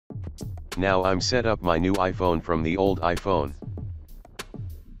Now I'm set up my new iPhone from the old iPhone.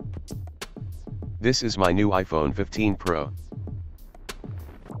 This is my new iPhone 15 Pro.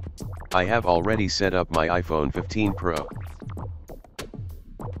 I have already set up my iPhone 15 Pro.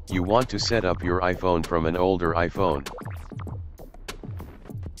 You want to set up your iPhone from an older iPhone.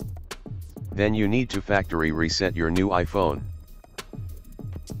 Then you need to factory reset your new iPhone.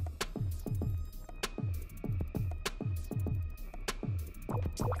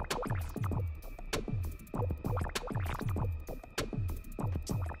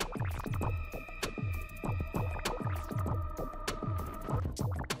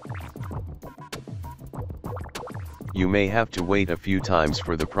 You may have to wait a few times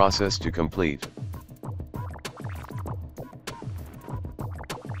for the process to complete.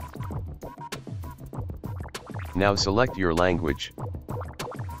 Now select your language.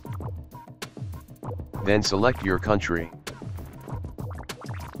 Then select your country.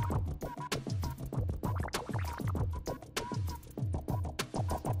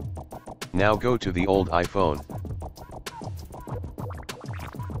 Now go to the old iPhone.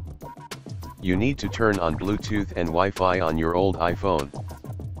 You need to turn on Bluetooth and Wi-Fi on your old iPhone.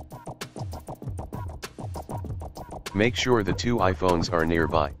 Make sure the two iPhones are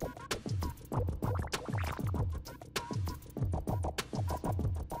nearby.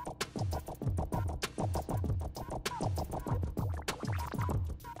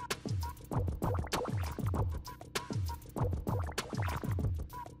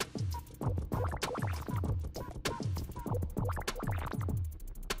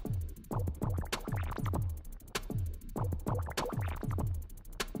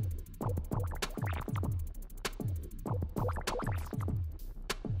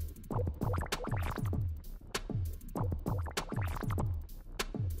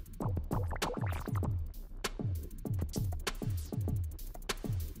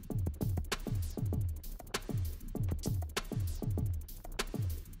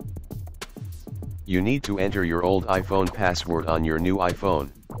 You need to enter your old iPhone password on your new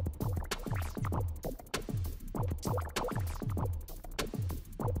iPhone.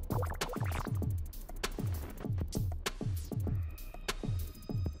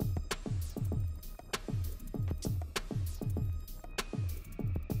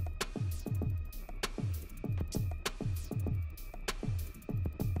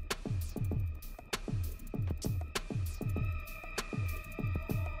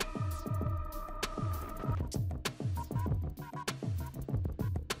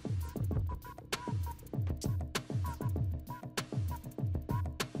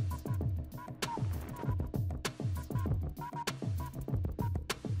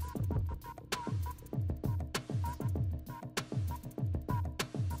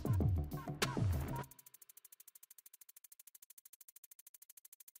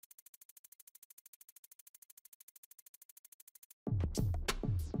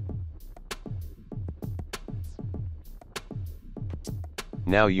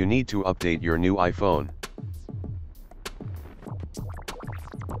 Now you need to update your new iPhone.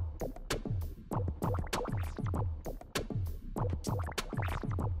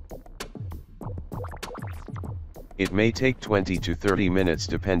 It may take 20 to 30 minutes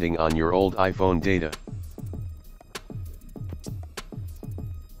depending on your old iPhone data.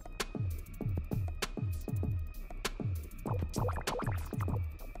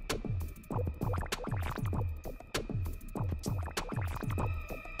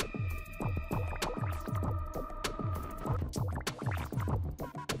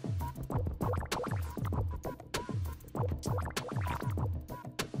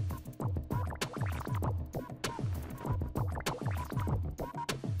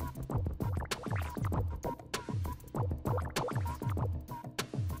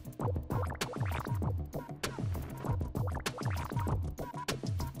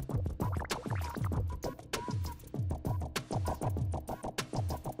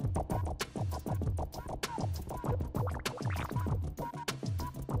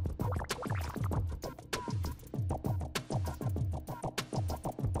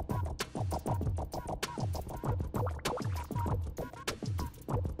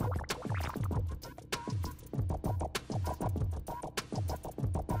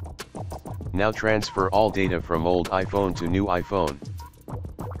 Now transfer all data from old iPhone to new iPhone.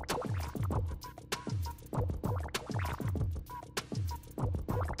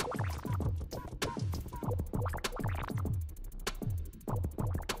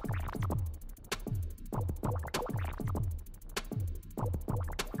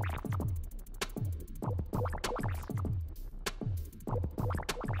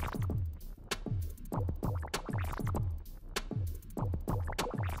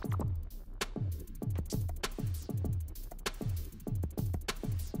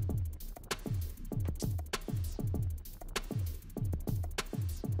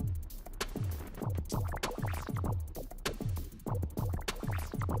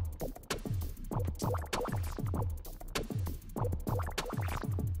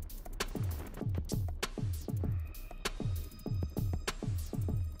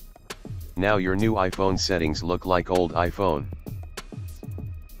 Now your new iPhone settings look like old iPhone.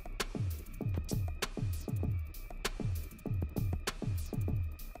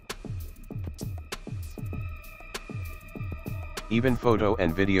 Even photo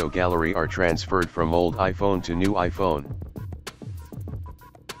and video gallery are transferred from old iPhone to new iPhone.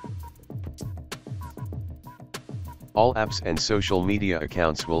 All apps and social media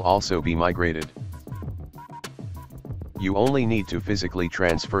accounts will also be migrated. You only need to physically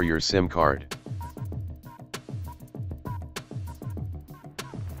transfer your SIM card.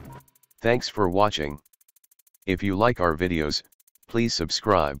 Thanks for watching. If you like our videos, please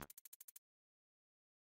subscribe.